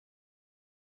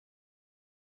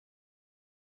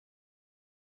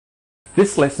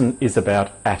This lesson is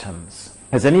about atoms.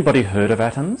 Has anybody heard of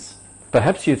atoms?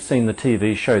 Perhaps you've seen the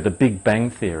TV show The Big Bang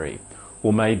Theory,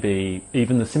 or maybe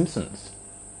even The Simpsons.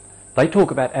 They talk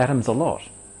about atoms a lot,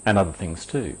 and other things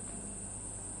too.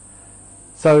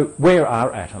 So, where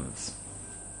are atoms?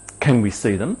 Can we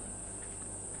see them?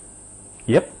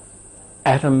 Yep,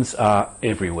 atoms are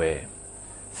everywhere.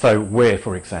 So where,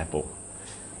 for example?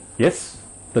 Yes,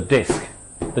 the desk.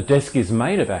 The desk is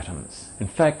made of atoms. In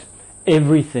fact,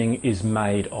 everything is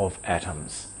made of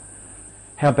atoms.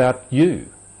 How about you?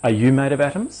 Are you made of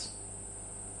atoms?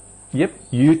 Yep,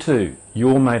 you too.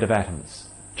 You're made of atoms,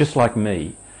 just like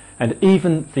me. And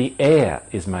even the air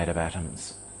is made of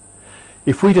atoms.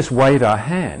 If we just wave our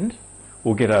hand,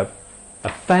 or get a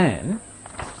fan,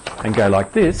 and go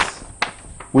like this,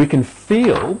 we can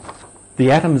feel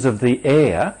the atoms of the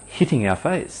air hitting our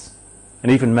face,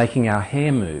 and even making our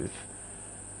hair move.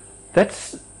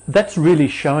 That's really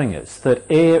showing us that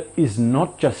air is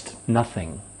not just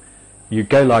nothing. You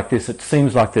go like this, it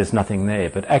seems like there's nothing there,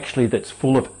 but actually that's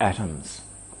full of atoms.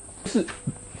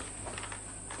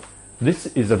 This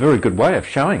is a very good way of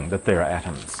showing that there are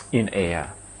atoms in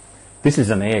air. This is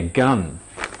an air gun,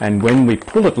 and when we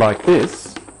pull it like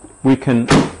this, we can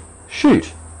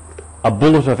shoot a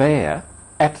bullet of air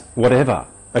at whatever,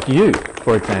 at you,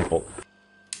 for example.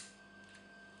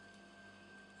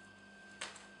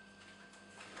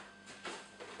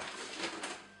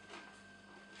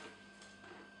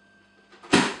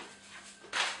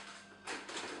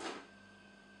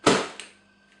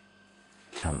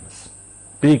 Atoms.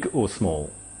 Big or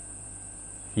small?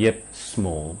 Yep,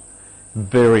 small.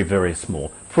 Very, very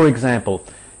small. For example,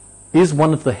 is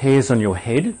one of the hairs on your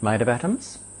head made of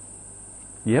atoms?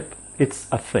 Yep, it's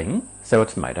a thing, so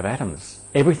it's made of atoms.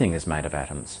 Everything is made of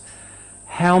atoms.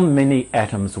 How many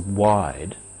atoms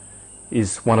wide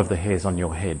is one of the hairs on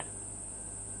your head?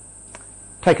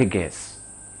 Take a guess.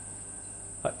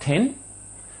 10?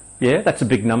 Yeah, that's a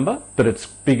big number, but it's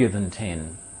bigger than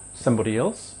 10. Somebody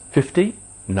else? 50?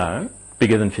 No.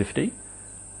 Bigger than 50?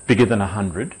 Bigger than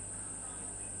 100?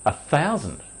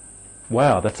 1,000?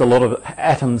 Wow, that's a lot of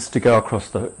atoms to go across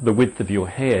the width of your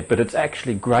hair, but it's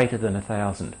actually greater than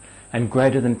 1,000, and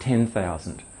greater than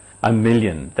 10,000.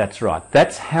 1,000,000, that's right.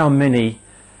 That's how many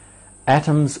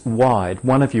atoms wide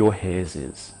one of your hairs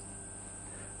is.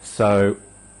 So,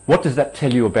 what does that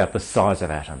tell you about the size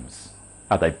of atoms?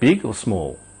 Are they big or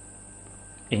small?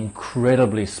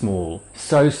 Incredibly small.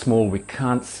 So small we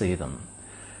can't see them.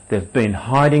 They've been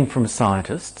hiding from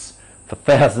scientists for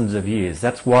thousands of years.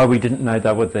 That's why we didn't know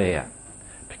they were there,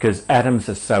 because atoms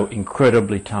are so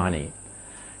incredibly tiny.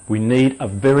 We need a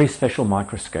very special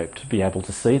microscope to be able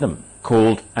to see them,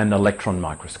 called an electron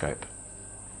microscope.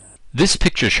 This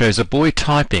picture shows a boy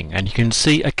typing, and you can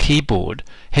see a keyboard,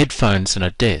 headphones and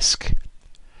a desk.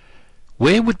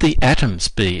 Where would the atoms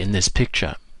be in this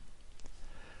picture?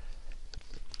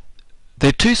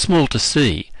 They're too small to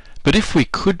see, but if we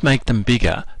could make them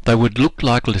bigger, they would look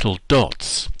like little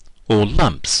dots, or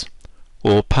lumps,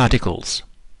 or particles.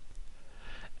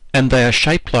 And they are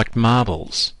shaped like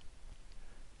marbles.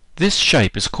 This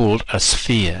shape is called a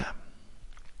sphere.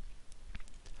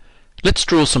 Let's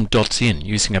draw some dots in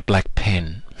using a black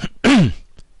pen.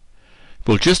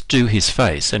 We'll just do his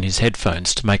face and his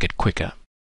headphones to make it quicker.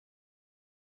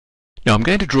 Now I'm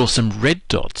going to draw some red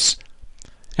dots,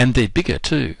 and they're bigger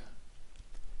too.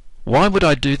 Why would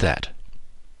I do that?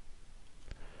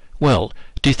 Well,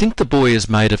 do you think the boy is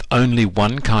made of only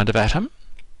one kind of atom?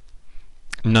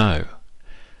 No.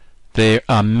 There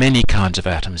are many kinds of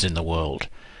atoms in the world,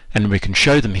 and we can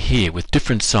show them here with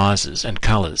different sizes and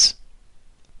colours.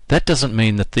 That doesn't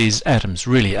mean that these atoms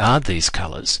really are these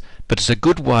colours, but it's a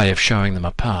good way of showing them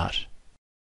apart.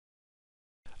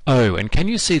 Oh, and can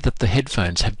you see that the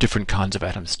headphones have different kinds of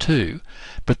atoms too,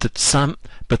 but that some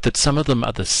of them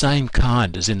are the same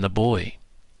kind as in the boy?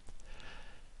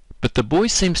 But the boy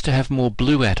seems to have more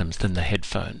blue atoms than the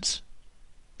headphones.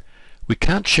 We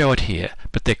can't show it here,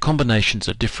 but their combinations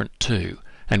are different too,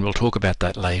 and we'll talk about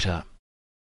that later.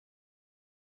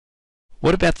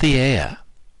 What about the air?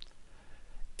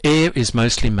 Air is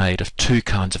mostly made of two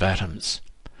kinds of atoms,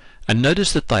 and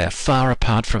notice that they are far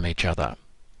apart from each other.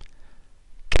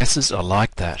 Gases are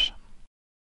like that.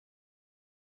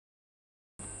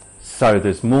 So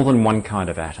there's more than one kind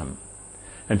of atom.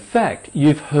 In fact,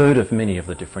 you've heard of many of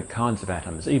the different kinds of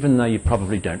atoms, even though you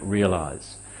probably don't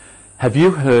realise. Have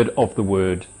you heard of the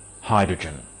word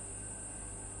hydrogen?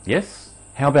 Yes?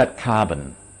 How about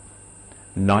carbon?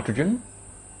 Nitrogen?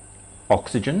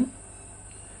 Oxygen?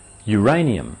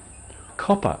 Uranium?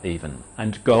 Copper even?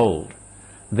 And gold?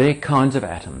 They're kinds of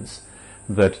atoms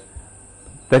that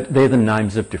they're the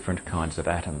names of different kinds of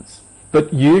atoms.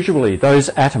 But usually those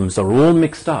atoms are all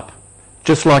mixed up.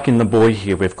 Just like in the buoy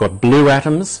here, we've got blue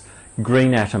atoms,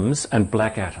 green atoms, and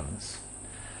black atoms.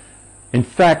 In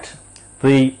fact,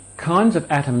 the kinds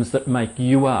of atoms that make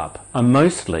you up are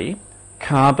mostly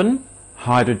carbon,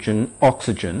 hydrogen,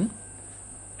 oxygen,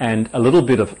 and a little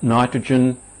bit of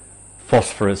nitrogen,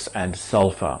 phosphorus, and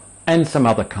sulfur, and some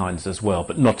other kinds as well,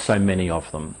 but not so many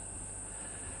of them.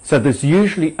 So there's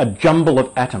usually a jumble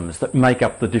of atoms that make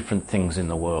up the different things in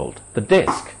the world. The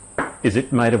desk, is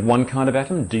it made of one kind of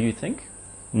atom, do you think?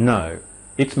 No,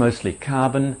 it's mostly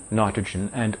carbon,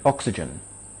 nitrogen, and oxygen.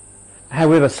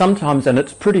 However, sometimes, and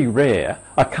it's pretty rare,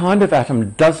 a kind of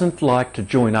atom doesn't like to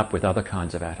join up with other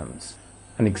kinds of atoms.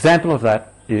 An example of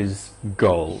that is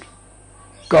gold.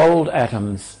 Gold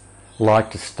atoms like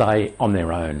to stay on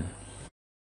their own.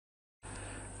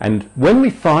 And when we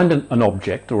find an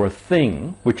object or a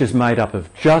thing which is made up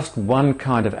of just one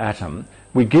kind of atom,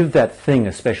 we give that thing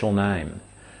a special name.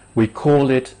 We call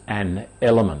it an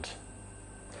element.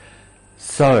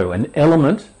 So an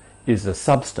element is a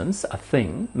substance, a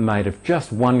thing, made of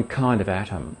just one kind of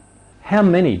atom. How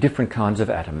many different kinds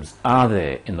of atoms are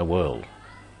there in the world?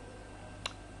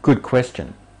 Good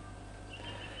question.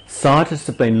 Scientists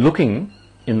have been looking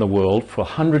in the world for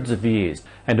hundreds of years,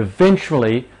 and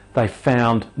eventually they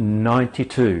found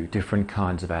 92 different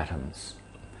kinds of atoms.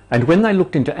 And when they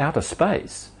looked into outer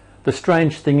space, the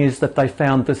strange thing is that they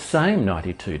found the same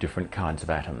 92 different kinds of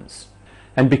atoms.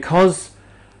 And because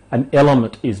an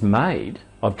element is made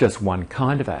of just one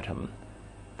kind of atom,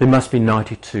 there must be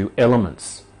 92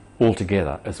 elements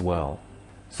altogether as well.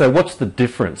 So what's the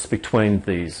difference between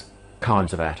these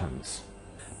kinds of atoms?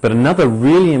 But another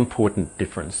really important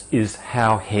difference is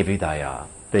how heavy they are,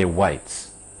 their weights.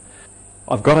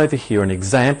 I've got over here an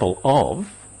example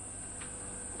of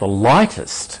the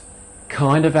lightest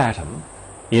kind of atom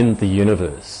in the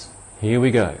universe. Here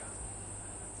we go.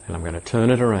 And I'm going to turn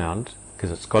it around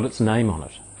because it's got its name on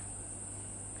it.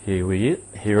 Here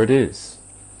it is.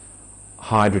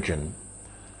 Hydrogen.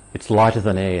 It's lighter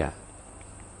than air.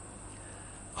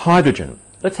 Hydrogen.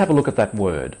 Let's have a look at that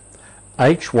word.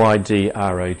 H-Y-D-R-O-G-E-N.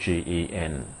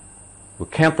 We'll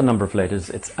count the number of letters.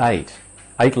 It's 8.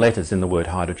 8 letters in the word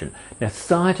hydrogen. Now,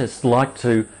 scientists like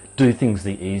to do things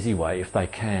the easy way if they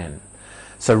can.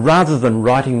 So rather than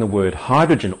writing the word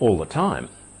hydrogen all the time,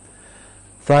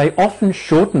 they often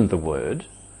shorten the word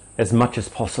as much as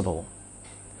possible.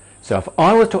 So if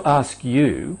I were to ask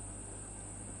you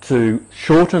to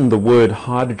shorten the word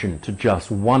hydrogen to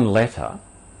just one letter,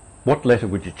 what letter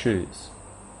would you choose?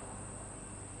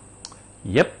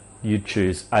 Yep, you'd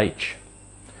choose H.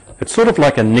 It's sort of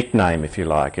like a nickname, if you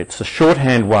like. It's a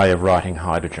shorthand way of writing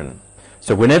hydrogen.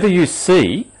 So whenever you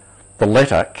see the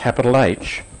letter capital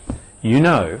H, you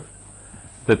know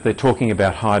that they're talking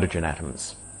about hydrogen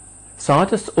atoms.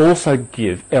 Scientists also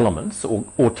give elements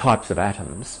or types of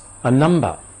atoms a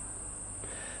number.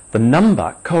 The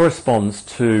number corresponds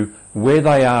to where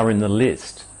they are in the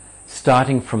list,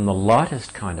 starting from the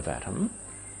lightest kind of atom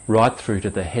right through to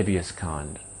the heaviest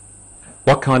kind.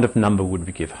 What kind of number would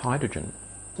we give hydrogen?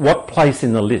 What place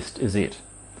in the list is it?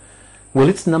 Well,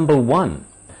 it's number 1,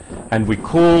 and we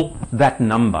call that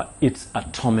number its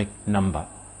atomic number.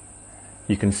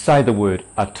 You can say the word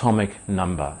atomic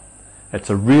number. It's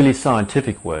a really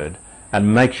scientific word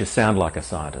and makes you sound like a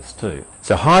scientist too.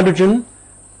 So hydrogen,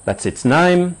 that's its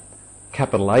name,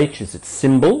 capital H is its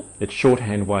symbol, its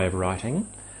shorthand way of writing,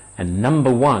 and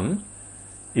number 1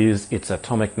 is its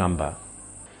atomic number.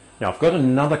 Now I've got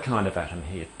another kind of atom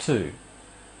here too,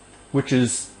 which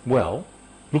is, well,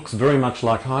 looks very much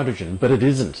like hydrogen, but it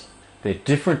isn't. They're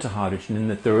different to hydrogen in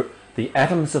that the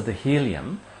atoms of the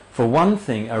helium, for one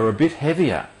thing, are a bit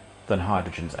heavier than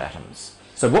hydrogen's atoms.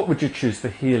 So what would you choose for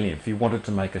helium if you wanted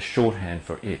to make a shorthand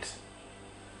for it?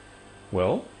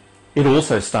 Well, it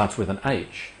also starts with an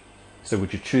H. So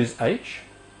would you choose H?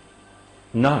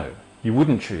 No, you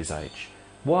wouldn't choose H.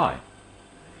 Why?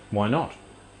 Why not?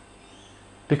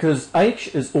 Because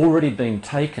H has already been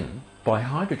taken by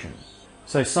hydrogen.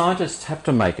 So scientists have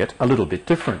to make it a little bit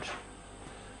different.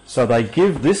 So they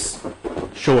give this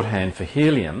shorthand for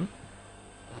helium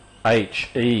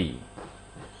He,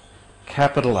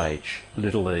 capital H,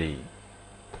 little e.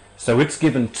 So it's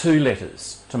given 2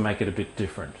 letters to make it a bit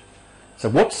different. So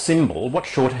what symbol, what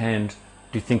shorthand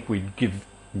do you think we'd give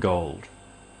gold?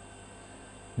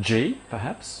 G,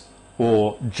 perhaps?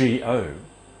 Or GO?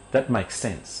 That makes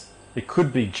sense. It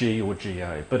could be G or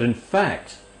GO, but in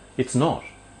fact, it's not.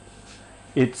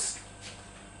 It's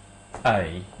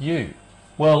AU.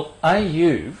 Well,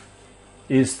 AU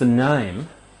is the name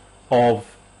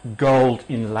of gold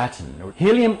in Latin.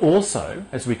 Helium also,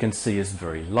 as we can see, is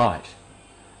very light.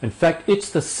 In fact, it's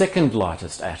the second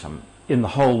lightest atom in the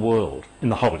whole world, in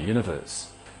the whole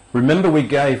universe. Remember, we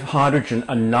gave hydrogen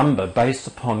a number based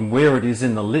upon where it is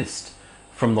in the list,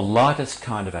 from the lightest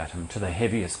kind of atom to the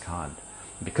heaviest kind.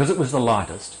 Because it was the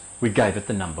lightest, we gave it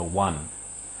the number 1.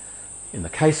 In the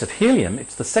case of helium,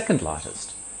 it's the second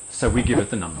lightest, so we give it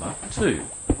the number 2.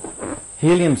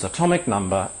 Helium's atomic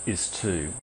number is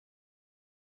 2.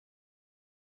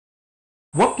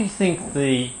 What do you think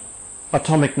the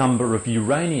atomic number of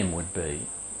uranium would be?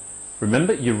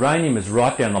 Remember, uranium is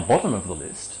right down the bottom of the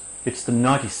list. It's the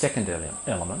 92nd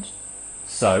element,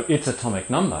 so its atomic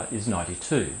number is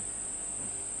 92.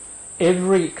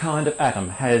 Every kind of atom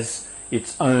has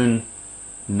its own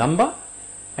number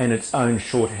and its own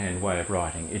shorthand way of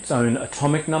writing, its own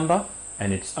atomic number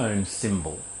and its own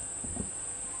symbol.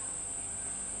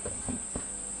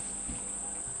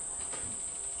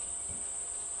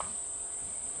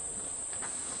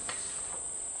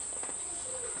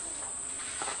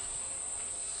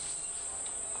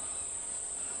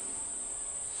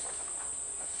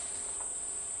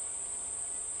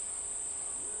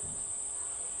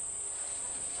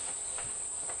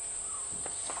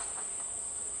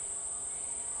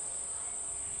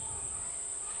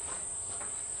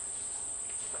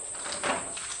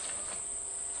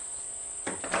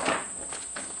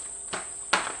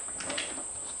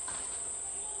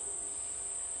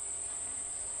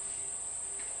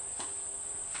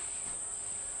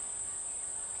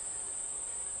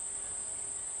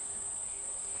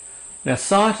 Now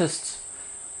scientists,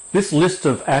 this list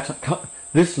of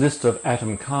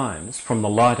atom kinds, from the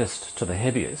lightest to the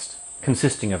heaviest,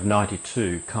 consisting of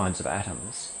 92 kinds of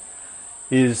atoms,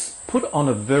 is put on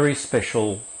a very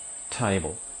special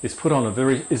table, is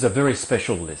a very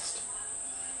special list.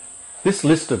 This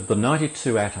list of the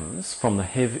 92 atoms from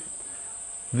the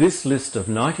this list of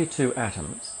 92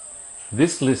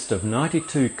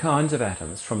 kinds of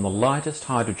atoms from the lightest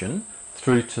hydrogen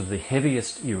through to the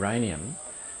heaviest uranium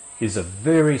is a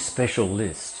very special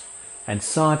list, and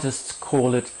scientists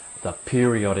call it the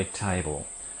periodic table.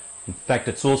 In fact,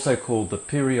 it's also called the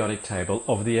periodic table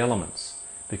of the elements,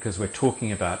 because we're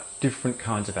talking about different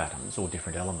kinds of atoms or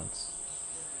different elements.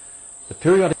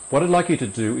 What I'd like you to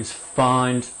do is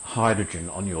find hydrogen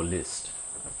on your list.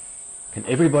 Can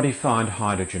everybody find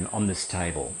hydrogen on this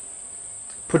table?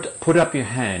 Put up your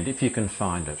hand if you can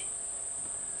find it.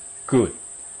 Good.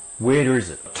 Where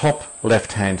is it? Top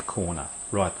left-hand corner,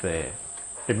 right there.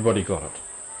 Everybody got it?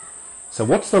 So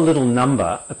what's the little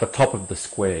number at the top of the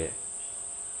square?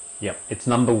 Yep, it's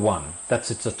number 1.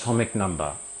 That's its atomic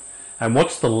number. And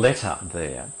what's the letter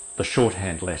there? The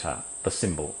shorthand letter, the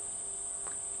symbol.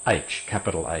 H,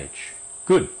 capital H.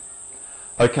 Good.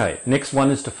 Okay, next one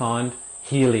is to find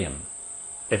helium.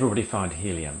 Everybody find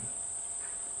helium.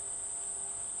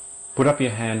 Put up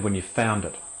your hand when you found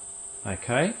it.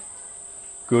 Okay?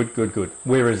 Good, good, good.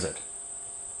 Where is it?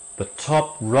 The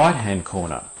top right-hand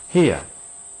corner. Here.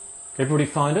 Everybody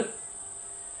find it?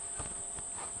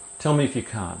 Tell me if you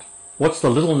can't. What's the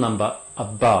little number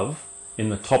above in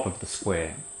the top of the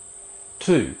square?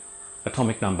 2.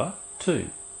 Atomic number 2.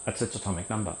 That's its atomic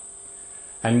number.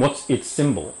 And what's its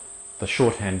symbol? The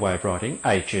shorthand way of writing,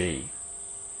 He.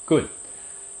 Good.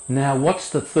 Now what's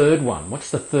the third one?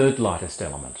 What's the third lightest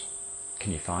element?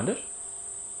 Can you find it?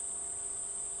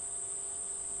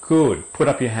 Good. Put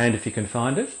up your hand if you can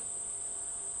find it.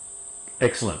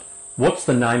 Excellent. What's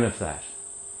the name of that?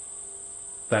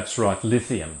 That's right,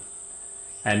 lithium.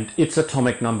 And its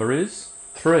atomic number is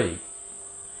 3.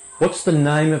 What's the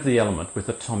name of the element with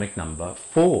atomic number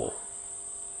 4?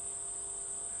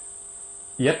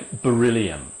 Yep,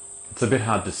 beryllium. It's a bit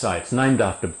hard to say. It's named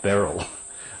after beryl,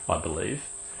 I believe.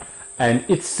 And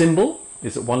its symbol,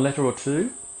 is it one letter or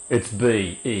two? It's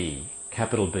B, E,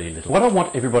 capital B, little. What I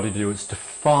want everybody to do is to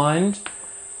find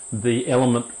the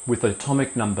element with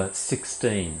atomic number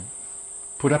 16.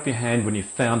 Put up your hand when you've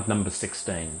found number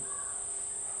 16.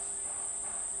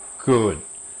 Good.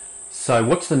 So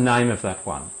what's the name of that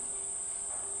one?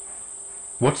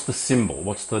 What's the symbol?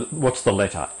 What's the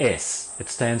letter? S. It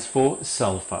stands for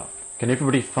sulfur. Can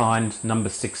everybody find number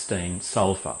 16,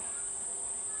 sulfur?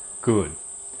 Good.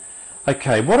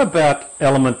 Okay, what about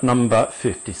element number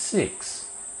 56?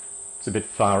 It's a bit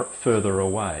further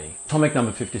away. Atomic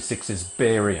number 56 is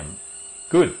barium.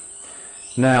 Good.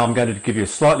 Now I'm going to give you a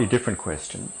slightly different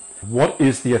question. What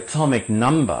is the atomic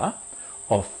number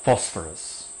of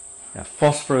phosphorus? Now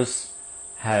phosphorus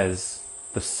has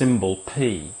the symbol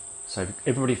P. So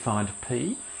everybody find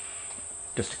P,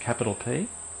 just a capital P.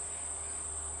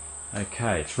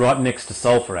 Okay, it's right next to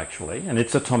sulfur actually, and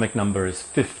its atomic number is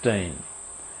 15.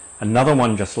 Another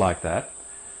one just like that.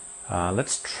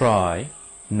 Let's try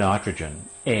Nitrogen,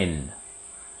 N.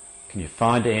 Can you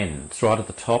find N? It's right at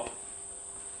the top.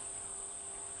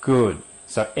 Good.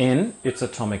 So N, its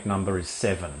atomic number is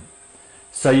 7.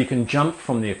 So you can jump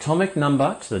from the atomic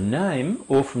number to the name,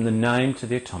 or from the name to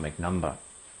the atomic number.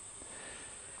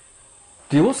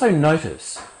 Do you also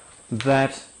notice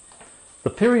that the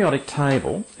periodic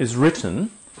table is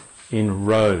written in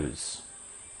rows?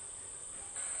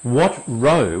 What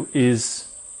row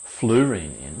is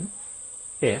fluorine in?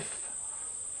 F.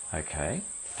 Okay,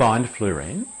 find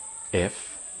fluorine,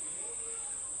 F.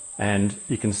 And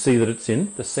you can see that it's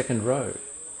in the second row.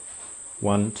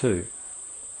 1, 2.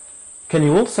 Can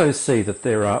you also see that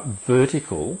there are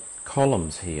vertical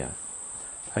columns here?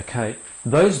 Okay,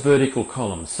 those vertical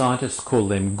columns, scientists call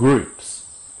them groups.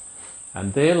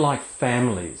 And they're like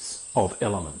families of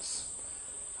elements.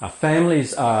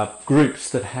 Families are groups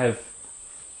that have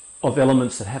of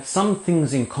elements that have some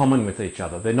things in common with each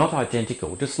other. They're not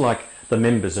identical, just like the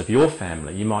members of your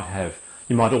family. You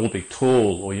might all be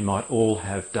tall, or you might all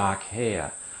have dark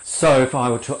hair. So if I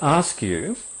were to ask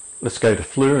you, let's go to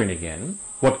fluorine again,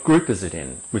 what group is it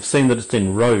in? We've seen that it's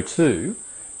in row 2,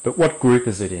 but what group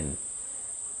is it in?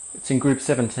 It's in group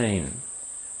 17.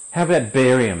 How about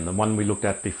barium, the one we looked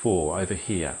at before, over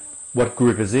here? What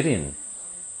group is it in?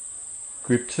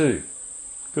 Group 2.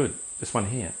 Good, this one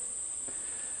here.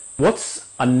 What's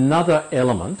another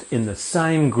element in the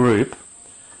same group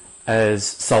as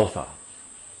sulfur?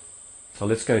 So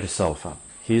let's go to sulfur.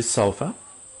 Here's sulfur,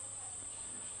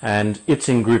 and it's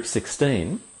in group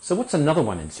 16. So what's another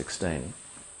one in 16?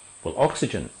 Well,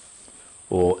 oxygen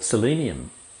or selenium.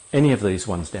 Any of these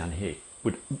ones down here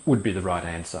would be the right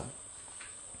answer.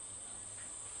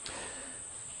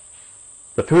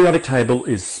 The periodic table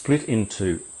is split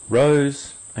into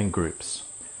rows and groups.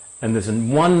 And there's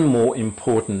one more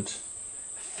important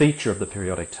feature of the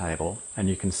periodic table, and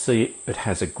you can see it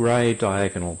has a grey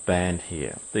diagonal band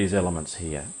here, these elements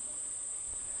here.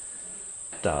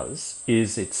 What it does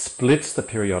is it splits the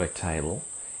periodic table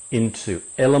into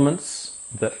elements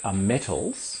that are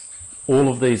metals. All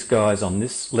of these guys on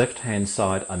this left-hand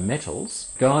side are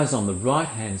metals. Guys on the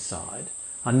right-hand side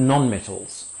are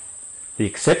non-metals. The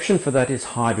exception for that is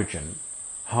hydrogen.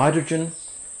 Hydrogen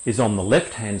is on the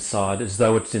left-hand side as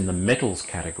though it's in the metals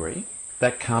category.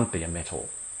 That can't be a metal.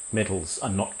 Metals are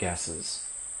not gases.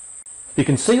 You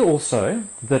can see also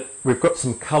that we've got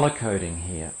some colour coding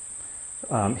here.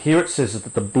 Here it says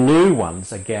that the blue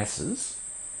ones are gases.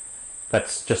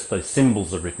 That's just the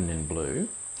symbols are written in blue.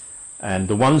 And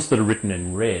the ones that are written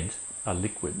in red are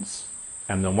liquids.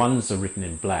 And the ones that are written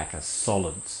in black are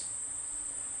solids.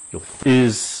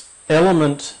 Is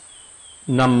element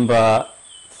number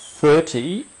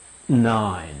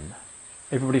 39.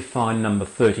 Everybody find number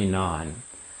 39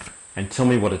 and tell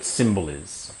me what its symbol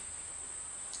is.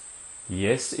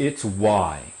 Yes, it's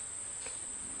Y.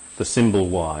 The symbol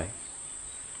Y.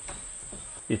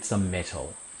 It's a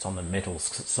metal. It's on the metals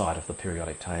side of the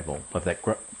periodic table, of that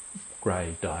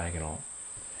grey diagonal.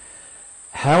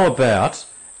 How about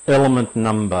element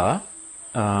number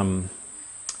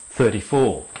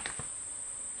 34?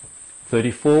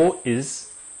 34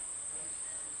 is,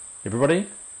 everybody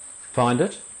find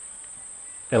it?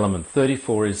 Element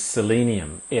 34 is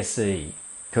selenium, Se.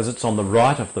 Because it's on the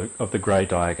right of the grey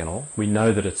diagonal, we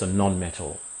know that it's a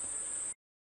non-metal.